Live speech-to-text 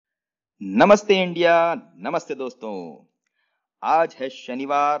नमस्ते इंडिया। नमस्ते दोस्तों। आज है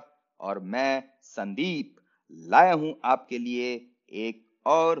शनिवार और मैं संदीप लाया हूं आपके लिए एक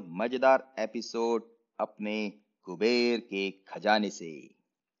और मजेदार एपिसोड अपने कुबेर के खजाने से।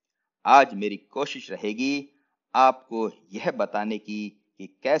 आज मेरी कोशिश रहेगी आपको यह बताने की कि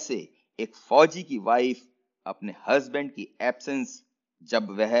कैसे एक फौजी की वाइफ अपने हस्बैंड की एब्सेंस, जब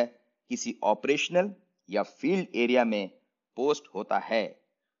वह किसी ऑपरेशनल या फील्ड एरिया में पोस्ट होता है,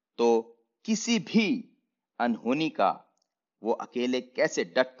 तो किसी भी अनहोनी का वो अकेले कैसे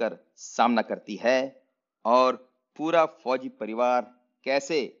डट कर सामना करती है और पूरा फौजी परिवार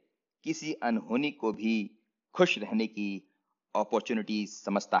कैसे किसी अनहोनी को भी खुश रहने की अपॉर्चुनिटी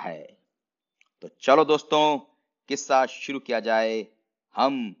समझता है। तो चलो दोस्तों, किस्सा शुरू किया जाए।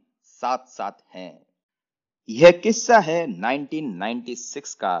 हम साथ साथ हैं। यह किस्सा है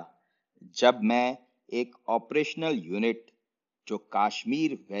 1996 का, जब मैं एक ऑपरेशनल यूनिट जो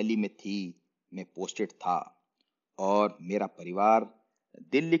कश्मीर वैली में थी में पोस्टेड था और मेरा परिवार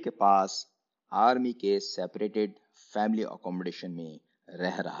दिल्ली के पास आर्मी के सेपरेटेड फैमिली अकोमोडेशन में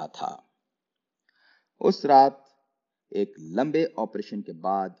रह रहा था। उस रात एक लंबे ऑपरेशन के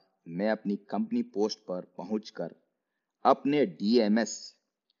बाद मैं अपनी कंपनी पोस्ट पर पहुंचकर अपने डीएमएस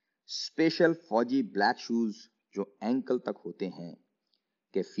स्पेशल फौजी ब्लैक शूज जो एंकल तक होते हैं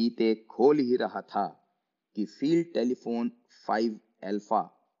के फीते खोल ही रहा था कि फील्ड टेलीफोन 5 अल्फा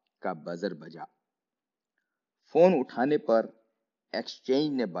का बजर बजा। फोन उठाने पर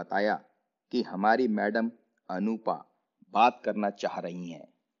एक्सचेंज ने बताया कि हमारी मैडम अनूपा बात करना चाह रही हैं।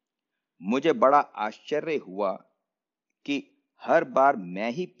 मुझे बड़ा आश्चर्य हुआ कि हर बार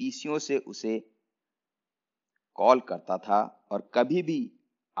मैं ही पीसीओ से उसे कॉल करता था और कभी भी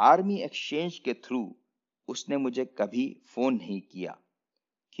आर्मी एक्सचेंज के थ्रू उसने मुझे कभी फोन नहीं किया,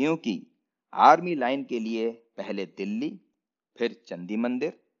 क्योंकि आर्मी लाइन के लिए पहले दिल्ली, फिर चंदी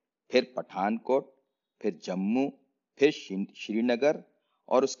मंदिर, फिर पठानकोट, फिर जम्मू, फिर श्रीनगर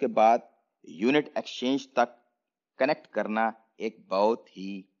और उसके बाद यूनिट एक्सचेंज तक कनेक्ट करना एक बहुत ही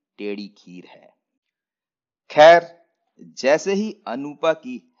टेढ़ी खीर है। खैर, जैसे ही अनूपा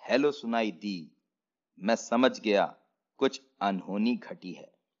की हेलो सुनाई दी, मैं समझ गया कुछ अनहोनी घटी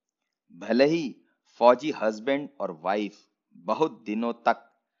है। भले ही फौजी हस्बैंड और वाइफ बहुत दिनों तक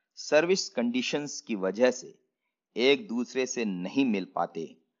सर्विस कंडीशंस की वजह से एक दूसरे से नहीं मिल पाते,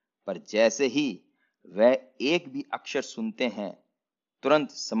 पर जैसे ही वह एक भी अक्षर सुनते हैं, तुरंत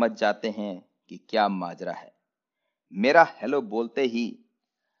समझ जाते हैं कि क्या माजरा है। मेरा हेलो बोलते ही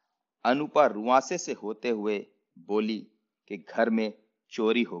अनूपा रुआंसे से होते हुए बोली कि घर में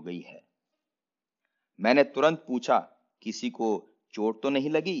चोरी हो गई है। मैंने तुरंत पूछा, किसी को चोट तो नहीं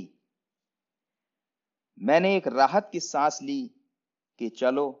लगी? मैंने एक राहत की सांस ली कि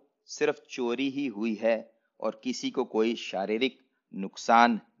चलो सिर्फ चोरी ही हुई है और किसी को कोई शारीरिक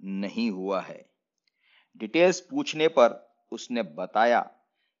नुकसान नहीं हुआ है। डिटेल्स पूछने पर उसने बताया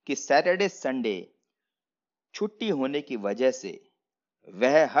कि सैटरडे संडे छुट्टी होने की वजह से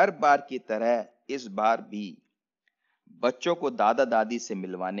वह हर बार की तरह इस बार भी बच्चों को दादा दादी से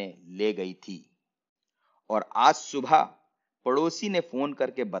मिलवाने ले गई थी और आज सुबह पड़ोसी ने फोन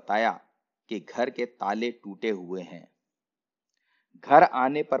करके बताया कि घर के ताले टूटे हुए हैं। घर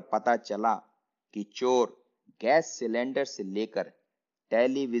आने पर पता चला कि चोर गैस सिलेंडर से लेकर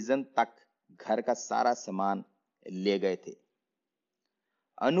टेलीविजन तक घर का सारा सामान ले गए थे।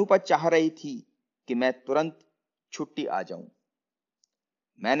 अनूपा चाह रही थी कि मैं तुरंत छुट्टी आ जाऊं।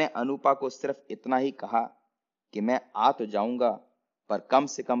 मैंने अनूपा को सिर्फ इतना ही कहा कि मैं आ तो जाऊंगा, पर कम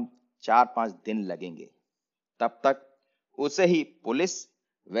से कम 4-5 दिन लगेंगे। तब तक उसे ही पुलिस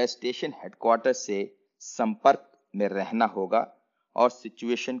व स्टेशन हेडक्वार्टर से संपर्क में रहना होगा और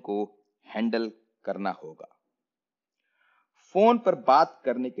सिचुएशन को हैंडल करना होगा। फोन पर बात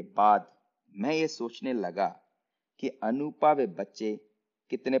करने के बाद मैं ये सोचने लगा कि अनूपा व बच्चे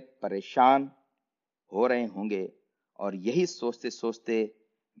कितने परेशान हो रहे होंगे, और यही सोचते सोचते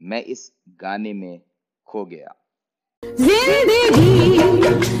मैं इस गाने में खो गया। जिंदगी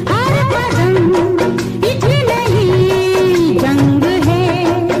हर कदम इतनी नहीं जंग है,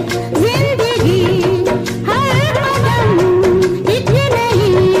 जिंदगी हर कदम इतनी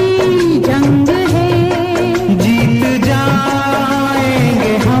नहीं जंग है। जीत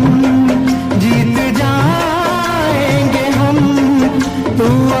जाएंगे हम, जीत जाएंगे हम, तू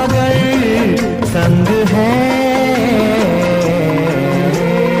अगर संग है।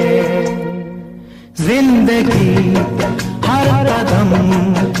 जिंदगी हर कदम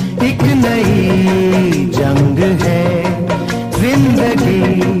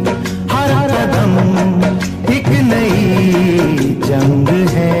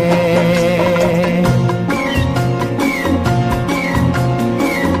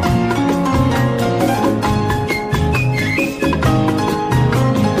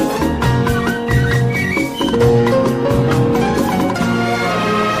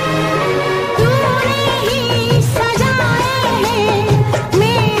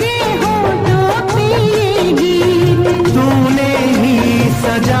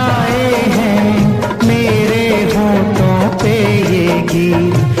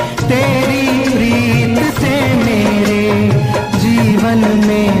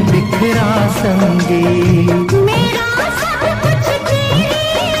में बिखरा संगीत। मेरा सब कुछ तेरी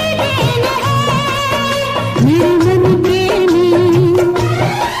देन है, मेरे मन के नींद।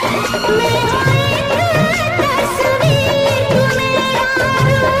 मेरा एक तस्वीर, तू मेरा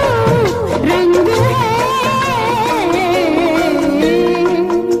रूप रंग है।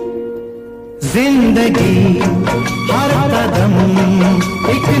 जिंदगी हर कदम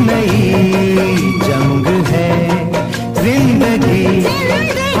एक नई जंग है। जिंदगी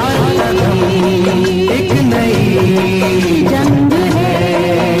हर कदम एक नई जंग है।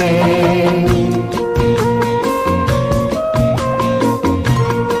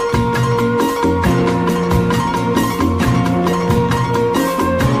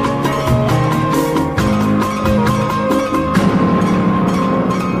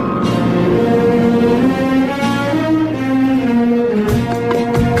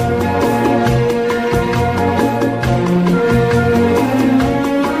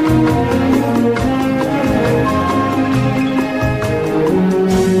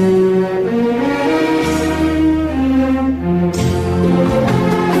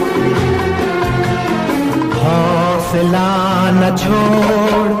 हौसला न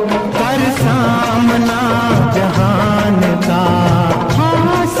छोड़ कर सामना जहान का।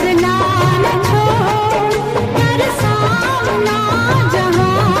 हौसला न छोड़ कर सामना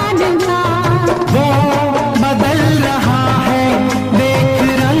जहान का। वो बदल रहा है देख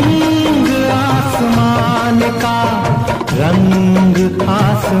रंग आसमान का। रंग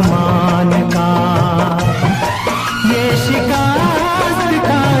आसमान का। ये शिकस्त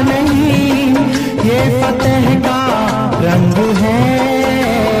का नहीं, ये फतेह का रंग है।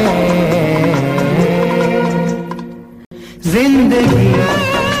 जिंदगी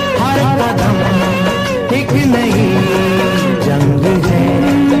हर कदम एक नई जंग है।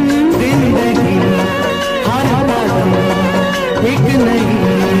 जिंदगी हर कदम एक नई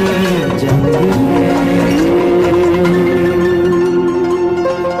जंग है।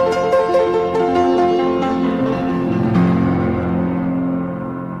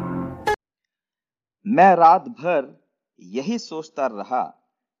 मैं रात भर यही सोचता रहा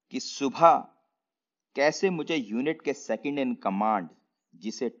कि सुबह कैसे मुझे यूनिट के सेकंड इन कमांड,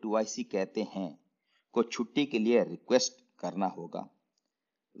 जिसे 2IC कहते हैं, को छुट्टी के लिए रिक्वेस्ट करना होगा।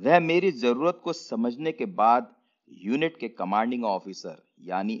 वह मेरी जरूरत को समझने के बाद यूनिट के कमांडिंग ऑफिसर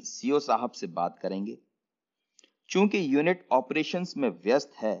यानी सीओ साहब से बात करेंगे। चूंकि यूनिट ऑपरेशंस में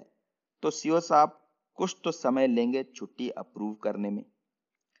व्यस्त है, तो सीओ साहब कुछ तो समय लेंगे छुट्टी अप्रूव करने में।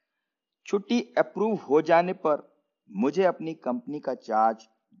 छुट्टी अप्रूव हो जाने पर मुझे अपनी कंपनी का चार्ज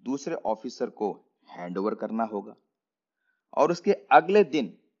दूसरे ऑफिसर को हैंडओवर करना होगा, और उसके अगले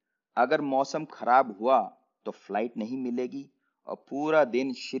दिन अगर मौसम खराब हुआ तो फ्लाइट नहीं मिलेगी और पूरा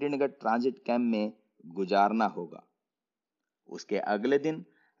दिन श्रीनगर ट्रांजिट कैंप में गुजारना होगा। उसके अगले दिन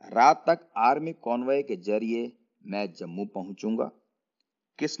रात तक आर्मी कॉन्वॉय के जरिए मैं जम्मू पहुंचूंगा।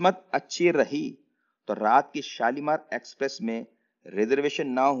 किस्मत अच्छी रही तो रात की शालीमार एक्सप्रेस में रिजर्वेशन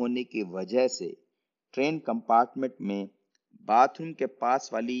ना होने की वजह से ट्रेन कंपार्टमेंट में बाथरूम के पास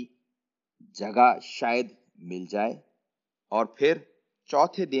वाली जगह शायद मिल जाए, और फिर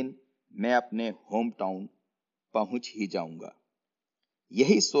चौथे दिन मैं अपने होम टाउन पहुंच ही जाऊंगा।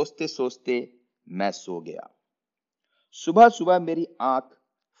 यही सोचते सोचते मैं सो गया। सुबह सुबह मेरी आंख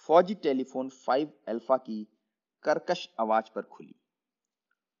फौजी टेलीफोन 5 अल्फा की कर्कश आवाज पर खुली।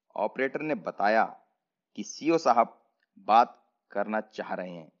 ऑपरेटर ने बताया कि सीओ साहब बात करना चाह रहे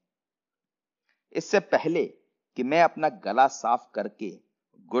हैं। इससे पहले कि मैं अपना गला साफ करके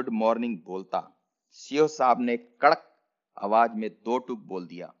गुड मॉर्निंग बोलता, सीओ साहब ने कड़क आवाज में 2 टूक बोल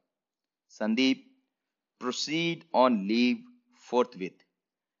दिया, Sandeep, proceed on leave फोर्थविथ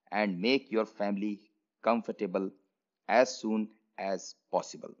and make your family comfortable as soon as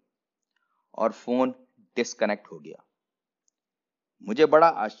possible. और फोन डिस्कनेक्ट हो गया। मुझे बड़ा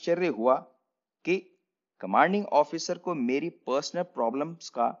आश्चर्य हुआ कि कमांडिंग ऑफिसर को मेरी पर्सनल प्रॉब्लम्स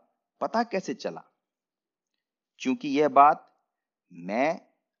का पता कैसे चला, क्योंकि यह बात मैं,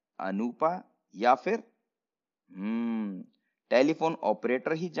 अनूपा या फिर टेलीफोन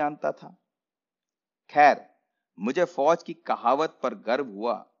ऑपरेटर ही जानता था। खैर, मुझे फौज की कहावत पर गर्व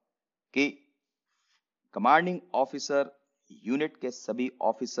हुआ कि कमांडिंग ऑफिसर यूनिट के सभी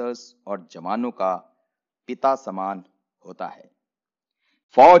ऑफिसर्स और जवानों का पिता समान होता है।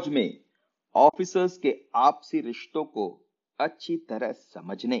 फौज में ऑफिसर्स के आपसी रिश्तों को अच्छी तरह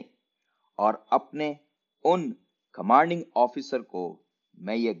समझने और अपने उन कमांडिंग ऑफिसर को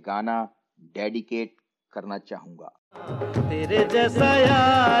मैं ये गाना डेडिकेट करना चाहूंगा। तेरे जैसा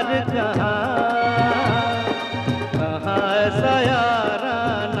यार कहाँ ऐसा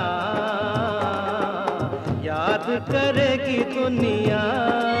याराना, याद करेगी दुनिया,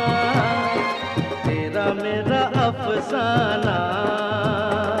 तेरा मेरा अफसाना।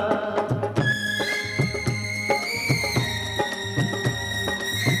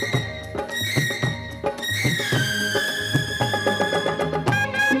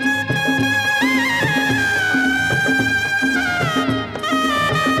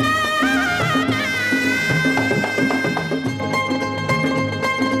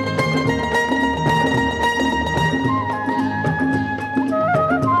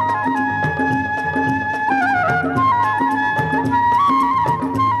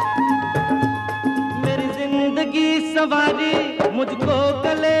 सवारी मुझको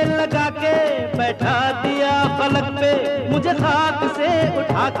गले लगा के बैठा दिया फलक पे, मुझे खाक से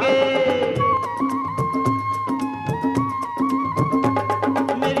उठा के।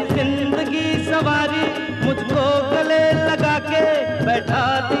 मेरी जिंदगी सवारी मुझको गले लगा के बैठा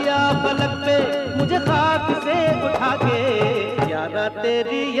दिया फलक पे, मुझे खाक से उठा के। यारा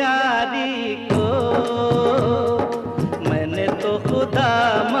तेरी यारी को मैंने तो खुदा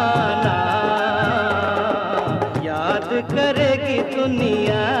माना, करेगी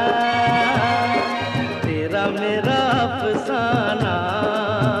दुनिया तेरा मेरा अफसाना।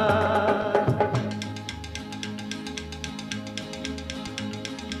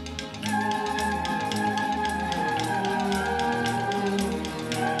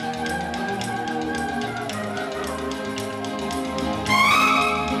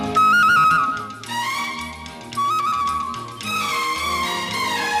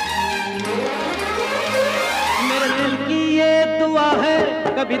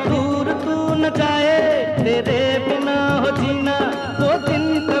 कभी दूर तू न जाए, तेरे बिना हो जीना वो दिन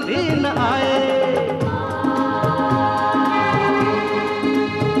कभी न आए।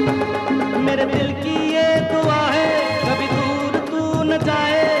 मेरे दिल की ये दुआ है, कभी दूर तू न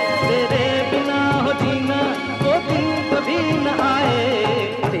जाए, तेरे बिना हो जीना वो दिन कभी न आए।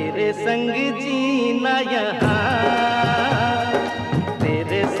 तेरे संग जीना यहाँ,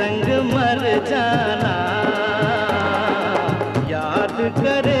 तेरे संग मर जाना,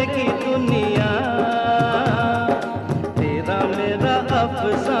 करेगी दुनिया तेरा मेरा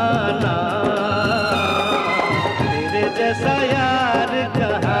अफसाना। तेरे जैसा यार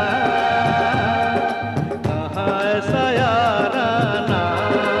कहाँ, कहाँ ऐसा याराना,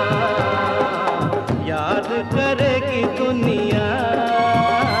 याद करेगी दुनिया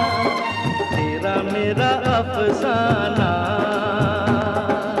तेरा मेरा अफसाना।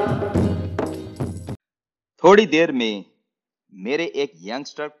 थोड़ी देर में मेरे एक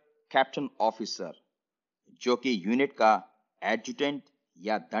यंगस्टर कैप्टन ऑफिसर, जो कि यूनिट का एडजुटेंट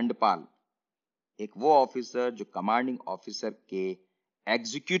या दंडपाल, एक वो ऑफिसर जो कमांडिंग ऑफिसर के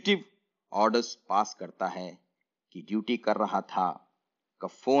एग्जीक्यूटिव ऑर्डर्स पास करता है कि ड्यूटी कर रहा था, का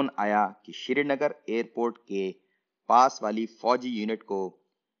फोन आया कि श्रीनगर एयरपोर्ट के पास वाली फौजी यूनिट को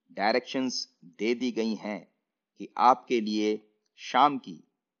डायरेक्शंस दे दी गई हैं कि आपके लिए शाम की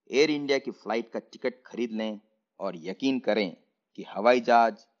एयर इंडिया की फ्लाइट का टिकट खरीद लें और यकीन करें कि हवाई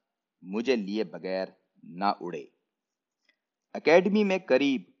जहाज मुझे लिए बगैर ना उड़े। एकेडमी में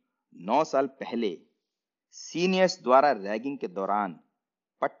करीब 9 साल पहले सीनियर्स द्वारा रैगिंग के दौरान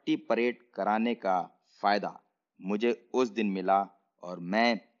पट्टी परेड कराने का फायदा मुझे उस दिन मिला और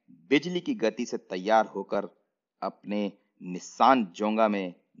मैं बिजली की गति से तैयार होकर अपने निस्सान जोंगा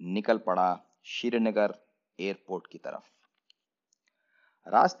में निकल पड़ा श्रीनगर एयरपोर्ट की तरफ।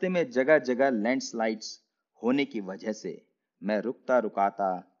 रास्ते में जगह जगह लैंडस्लाइड्स होने की वजह से मैं रुकता रुकाता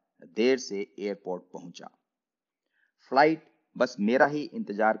देर से एयरपोर्ट पहुंचा। फ्लाइट बस मेरा ही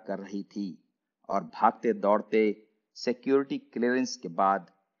इंतजार कर रही थी और भागते दौड़ते सिक्योरिटी क्लियरेंस के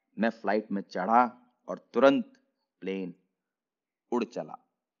बाद मैं फ्लाइट में चढ़ा और तुरंत प्लेन उड़ चला।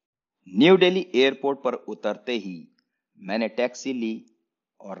 न्यू दिल्ली एयरपोर्ट पर उतरते ही मैंने टैक्सी ली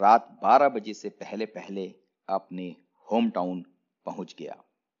और रात 12 बजे से पहले पहले अपने होम टाउन पहुंच गया।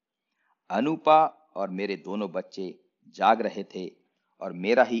 अनूपा और मेरे दोनों बच्चे जाग रहे थे और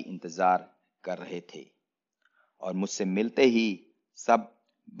मेरा ही इंतजार कर रहे थे और मुझसे मिलते ही सब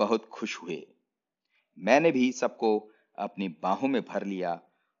बहुत खुश हुए। मैंने भी सबको अपनी बाहों में भर लिया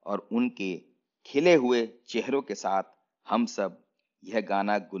और उनके खिले हुए चेहरों के साथ हम सब यह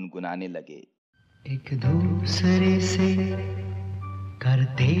गाना गुनगुनाने लगे। एक दूसरे से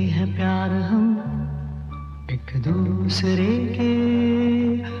करते हैं प्यार हम, एक दूसरे के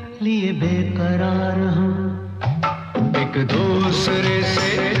लिए बेकरार हम, एक दूसरे से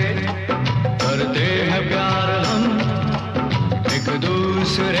करते हैं प्यार हम, एक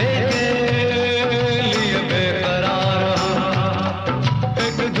दूसरे के लिए बेकरार हम,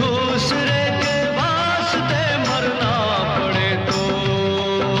 एक दूसरे के वास्ते मरना पड़े तो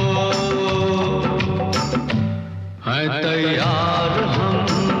है तैयार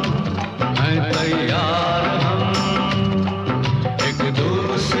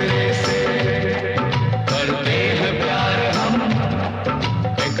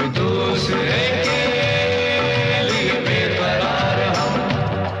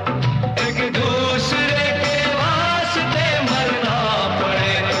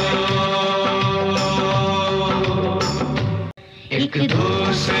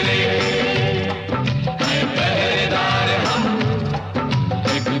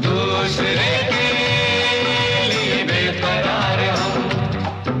दूसरे के लिए बेकरार हम,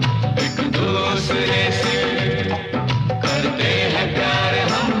 एक दूसरे से करते हैं प्यार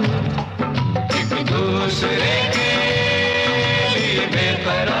हम, एक दूसरे के लिए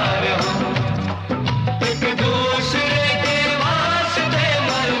बेकरार हम, एक दूसरे के वास्ते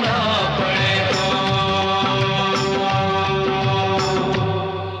मरना पड़े तो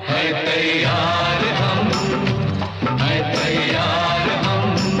है तैयार हम, है तैयार हम,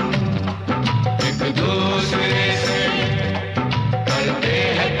 एक दूसरे से करते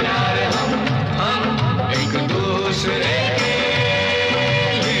हैं प्यार हम एक दूसरे के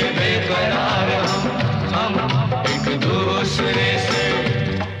लिए बेकरार हम एक दूसरे से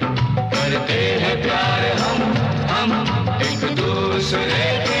करते हैं प्यार हम एक दूसरे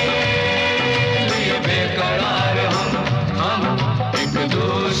के लिए बेकरार हम एक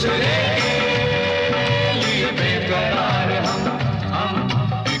दूसरे के लिए बेकरार हम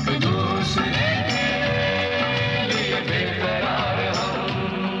एक दूसरे के लिए बेकरार हम।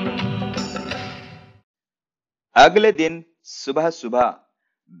 अगले दिन सुबह सुबह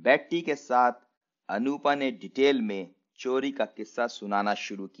बेट्टी के साथ अनूपा ने डिटेल में चोरी का किस्सा सुनाना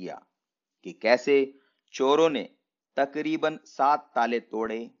शुरू किया कि कैसे चोरों ने तकरीबन 7 ताले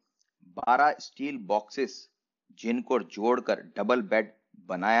तोड़े, 12 स्टील बॉक्सेस जिनको जोड़कर डबल बेड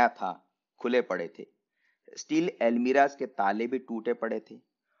बनाया था खुले पड़े थे, स्टील एल्मीराज के ताले भी टूटे पड़े थे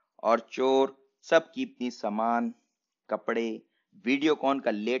और चोर सब कीमती सामान, कपड़े, वीडियोकॉन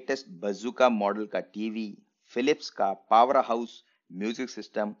का लेटेस्ट बजूका मॉडल का टीवी, फिलिप्स का पावर हाउस म्यूजिक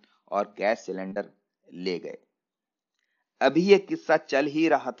सिस्टम और गैस सिलेंडर ले गए। अभी यह किस्सा चल ही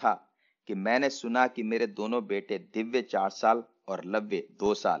रहा था कि मैंने सुना कि मेरे दोनों बेटे दिव्य 4 साल और लव्य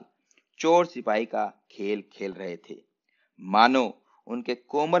 2 साल चोर सिपाही का खेल खेल रहे थे, मानो उनके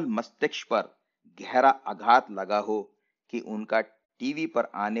कोमल मस्तिष्क पर गहरा आघात लगा हो कि उनका टीवी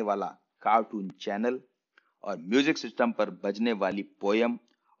पर आने वाला कार्टून चैनल और म्यूजिक सिस्टम पर बजने वाली पोयम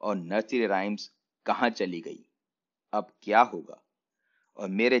और नर्सरी राइम्स कहाँ चली गई, अब क्या होगा। और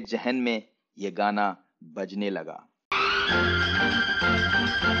मेरे जहन में यह गाना बजने लगा।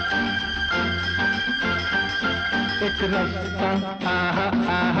 एक रास्ता आहा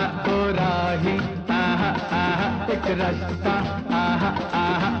आहा ओ राही आहा आहा एक रास्ता आहा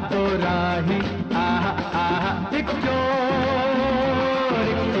आहा ओ राही आहा आहा एक चोर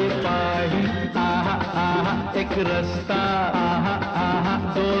एक सिपाही आहा आहा एक रास्ता आहा आहा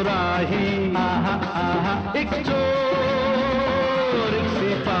दो राही आहा आहा एक चोर एक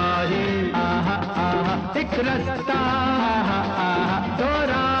सिपाही आहा आहा एक रास्ता आहा आहा दो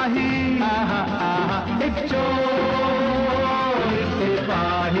राही आहा आहा एक चोर एक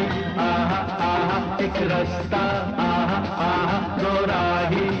सिपाही आहा आहा एक रास्ता आहा आहा दो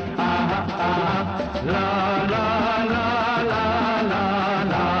राही आहा आहा ला ला ला ला ला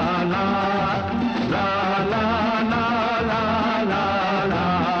ला ला ला ला ला ला ला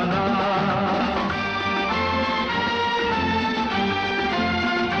ला ला।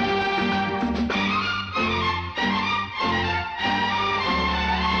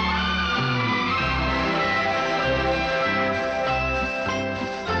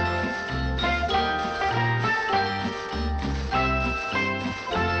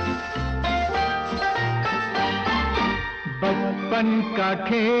 बचपन का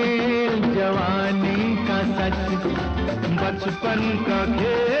खेल जवानी का सच, बचपन का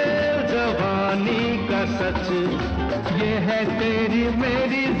खेल जवानी का सच, ये है तेरी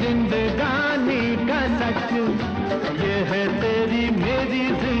मेरी जिंदगानी का सच, ये है तेरी मेरी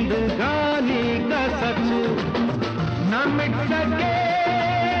जिंदगानी का सच, न मिट सके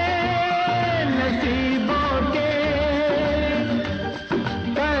नसीबों के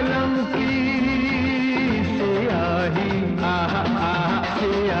कलम की सियाही आहा आहा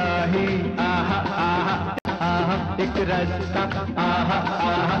सियाही आहा आहा आहा एक रास्ता आहा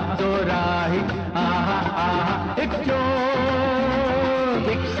आहा दो राही आहा आहा एक चोर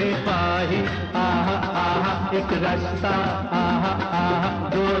एक सिपाही आहा आहा एक रास्ता आहा आहा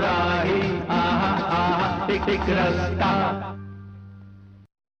दो राही आहा आहा एक रास्ता।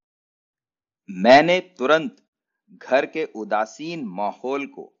 मैंने तुरंत घर के उदासीन माहौल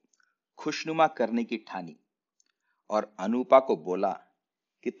को खुशनुमा करने की ठानी और अनूपा को बोला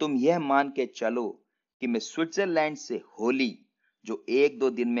कि तुम यह मान के चलो कि मैं स्विट्जरलैंड से होली जो 1-2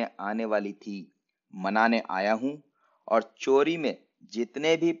 दिन में आने वाली थी मनाने आया हूं और चोरी में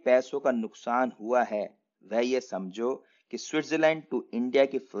जितने भी पैसों का नुकसान हुआ है वह ये समझो कि स्विट्जरलैंड टू इंडिया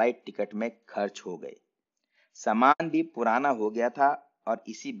की फ्लाइट टिकट में खर्च हो गए। सामान भी पुराना हो गया था और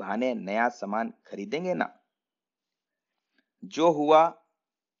इसी बहाने नया सामान खरीदेंगे ना। जो हुआ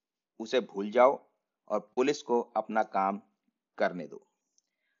उसे भूल जाओ और पुलिस को अपना काम करने दो।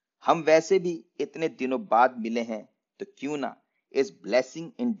 हम वैसे भी इतने दिनों बाद मिले हैं, तो क्यों ना इस ब्लेसिंग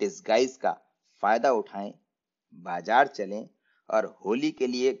इन डिस्गाइज का फायदा उठाएं, बाजार चलें और होली के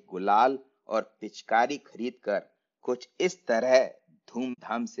लिए गुलाल और पिचकारी खरीद कर कुछ इस तरह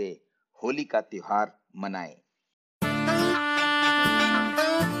धूमधाम से होली का त्योहार मनाएं।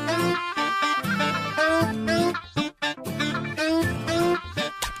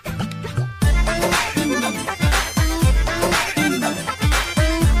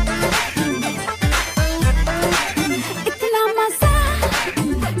 इतना मजा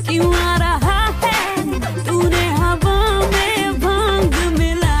क्यों आ रहा है, तूने हवा में भांग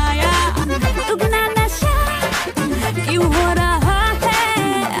मिलाया, दुगना नशा क्यों हो रहा है,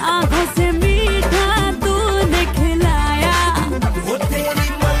 आंखों से मीठा तूने खिलाया। वो तेरी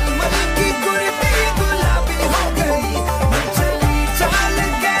मलमल की कुर्ती गुलाबी हो गई, चली चाल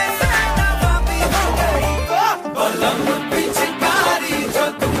कैसे नवाबी हो गई। बलम पिचकारी जो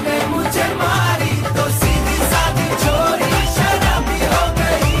तूने मुझे मारी, तो सीधी सादी चोरी शराबी हो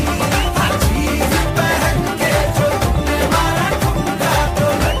गई। हर चीज पहन के जो तूने मारा ठुमका, तो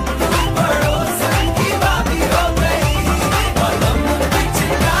लड्डू पड़ोसन की भाभी हो गई। बलम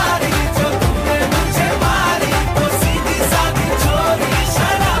पिचकारी जो तूने मुझे मारी, तो सीधी सादी चोरी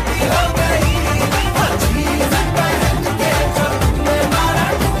शराबी हो गई। हर चीज पहन के जो तूने मारा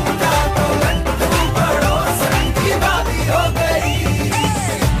ठुमका, तो लड्डू पड़ोसन की भाभी हो गई।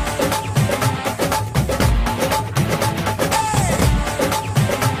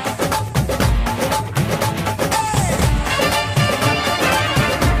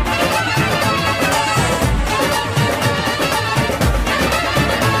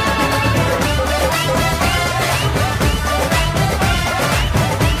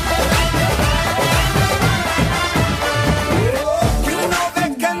 You know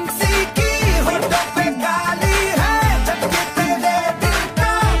वैकेंसी की होठों पे काली है, जबकि तेरे दिल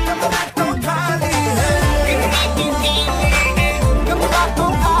का कमरा तो खाली है। कमरा तो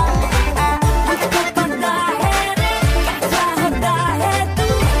खाली है। मुझको पता है रे क्या चाहता है तू,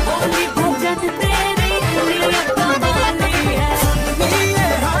 होली भजन तेरी नियत वाली है। ये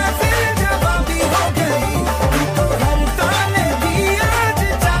हासिल जवाबी हो गई, तो हर ताने की आज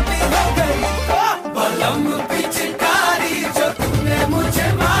चाबी हो गई। बलम पिचकारी जो तूने मुझे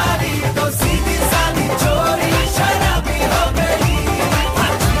मारी, तो सीधी सादी चोरी शराबी हो गई।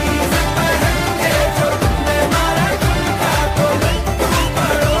 हर चीज पहन के जो तूने मारा ठुमका, तो लड्डू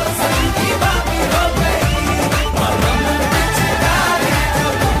पड़ोसन की भाभी हो गई। बलम पिचकारी जो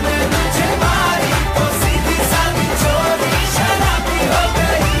तूने मुझे मारी, तो सीधी सादी चोरी शराबी हो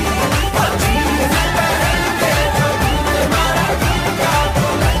गई। हर चीज पहन के जो तूने मारा ठुमका, तो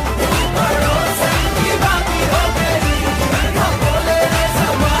लड्डू पड़ोसन की भाभी हो गई। हम बोले रे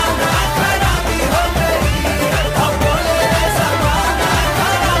ज़माना खराबी हो गई। हम बोले रे ज़माना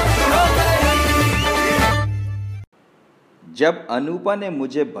खराबी हो गई। जब अनूपा ने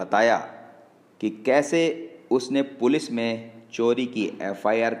मुझे बताया कि कैसे उसने पुलिस में चोरी की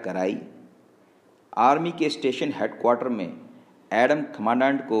एफआईआर कराई, आर्मी के स्टेशन हेडक्वार्टर में एडम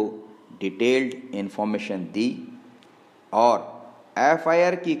कमांडेंट को डिटेल्ड इंफॉर्मेशन दी और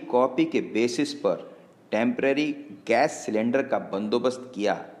एफआईआर की कॉपी के बेसिस पर टेम्परेरी गैस सिलेंडर का बंदोबस्त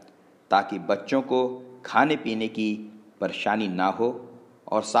किया, ताकि बच्चों को खाने पीने की परेशानी ना हो,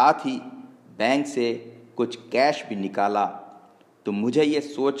 और साथ ही बैंक से कुछ कैश भी निकाला। तो मुझे ये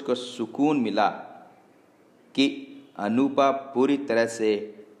सोचकर सुकून मिला कि अनूपा पूरी तरह से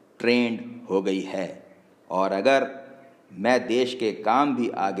ट्रेंड हो गई है, और अगर मैं देश के काम भी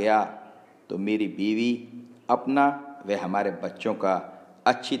आ गया तो मेरी बीवी अपना व हमारे बच्चों का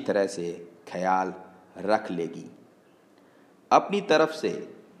अच्छी तरह से ख्याल रख लेगी। अपनी तरफ से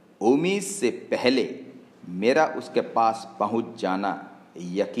उम्मीद से पहले मेरा उसके पास पहुंच जाना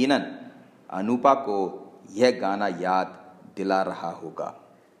यकीनन अनूपा को यह गाना याद दिला रहा होगा।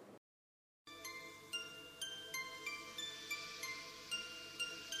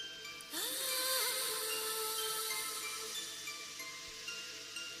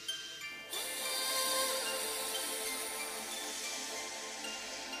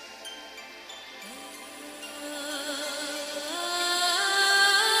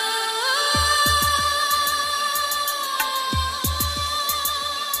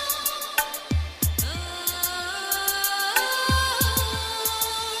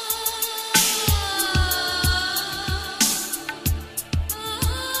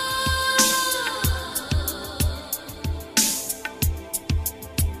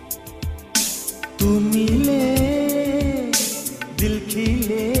 तू मिले दिल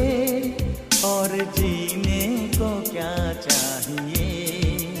खिले और जीने को क्या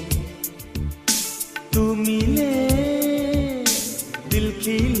चाहिए। तू मिले दिल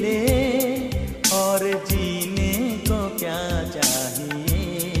खिले खिले और जीने को क्या चाहिए।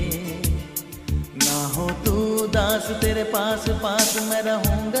 ना हो तू दास तेरे पास पास मैं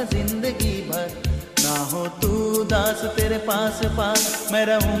रहूंगा जिंदगी भर। ना हो तू दास तेरे पास पास मैं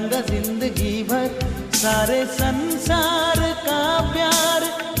रहूंगा जिंदगी भर। सारे संसार का प्यार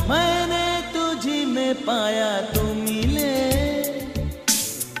मैंने तुझी में पाया, तू मिले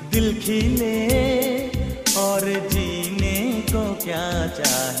दिल खिले और जीने को क्या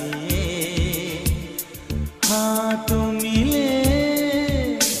चाहिए। हाँ तू मिले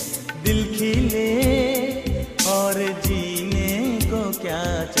दिल खिले और जीने को क्या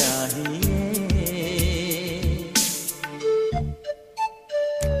चाहिए।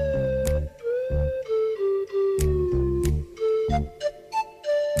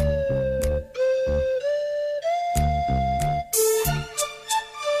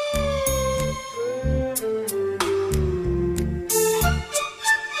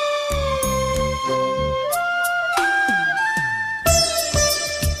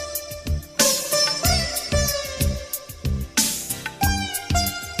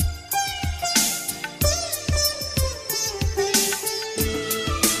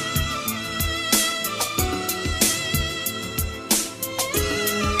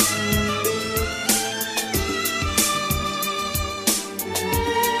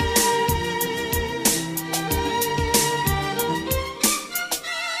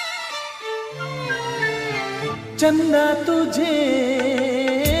 चंदा तुझे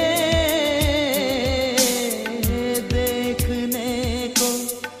देखने को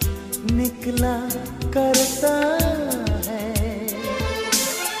निकला करता है,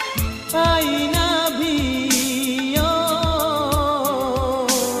 आईना भी ओ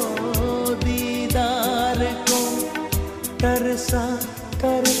दीदार को तरसा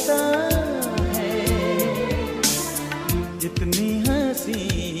करता है। जितनी हंसी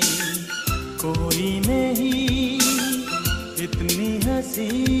कोई नहीं, इतनी हंसी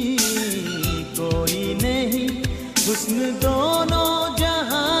कोई नहीं। हुस्न दोनों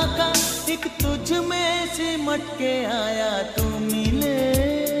जहां का एक तुझ में सिमट के आया, तू मिले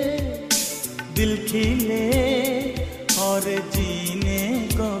दिल खिले और जीने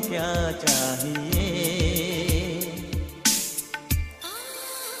को क्या चाहिए।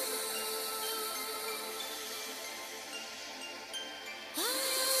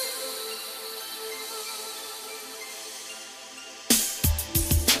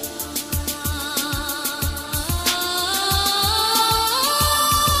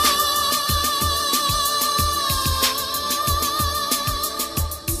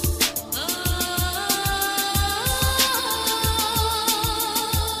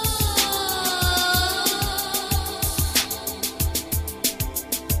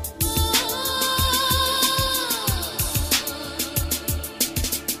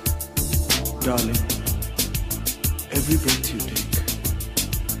 Darling, every breath you take,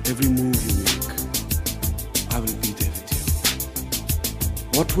 every move you make, I will be there with you.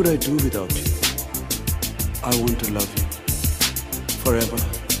 What would I do without you? I want to love you forever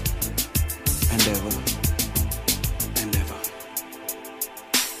and ever and ever.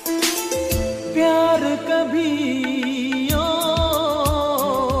 प्यार कभी ओ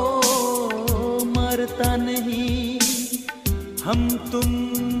मरता नहीं, हम तुम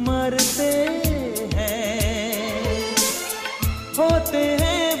मरते हैं। होते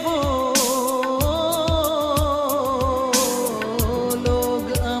हैं वो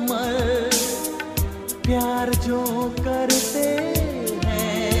लोग अमर, प्यार जो करते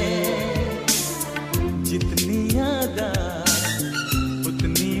हैं। जितनी अदा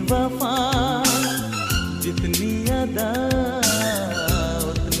उतनी वफा, जितनी अदा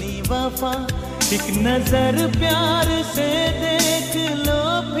उतनी वफा। एक नजर प्यार से देख लो,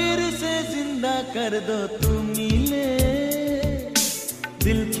 फिर से जिंदा कर दो। तू मिले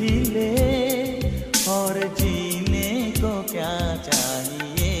दिल खिले और जीने को क्या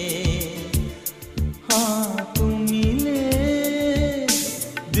चाहिए। हाँ तू मिले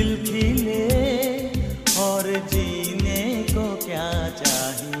दिल खिले और जीने को क्या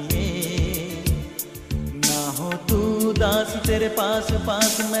चाहिए। ना हो तू दास तेरे पास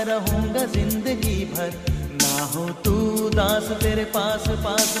पास मैं रहूंगा जिंदगी भर। ना हो तू दास तेरे पास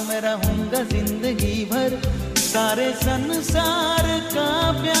पास मैं रहूंगा जिंदगी भर। सारे संसार का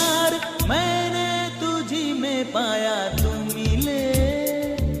प्यार मैंने तुझी में पाया, तू मिले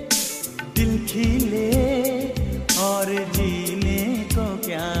दिल खिले और जीने को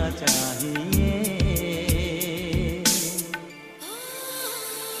क्या चाहिए।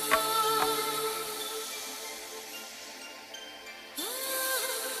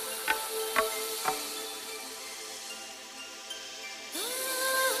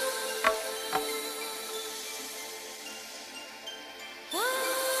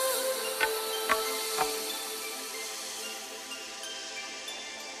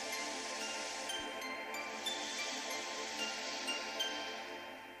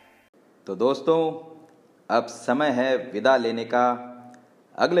 तो दोस्तों, अब समय है विदा लेने का।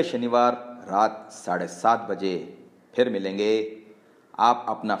 अगले शनिवार रात 7:30 बजे फिर मिलेंगे। आप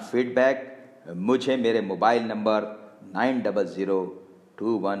अपना फीडबैक मुझे मेरे मोबाइल नंबर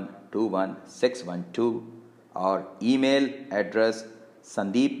 9002121612 और ईमेल एड्रेस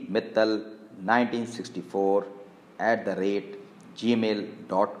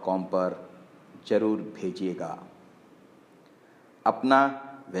sandeepmittal1964@gmail.com पर जरूर भेजिएगा। अपना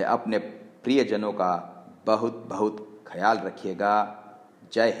व अपने प्रियजनों का बहुत बहुत ख्याल रखिएगा।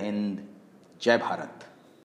 जय हिंद, जय भारत।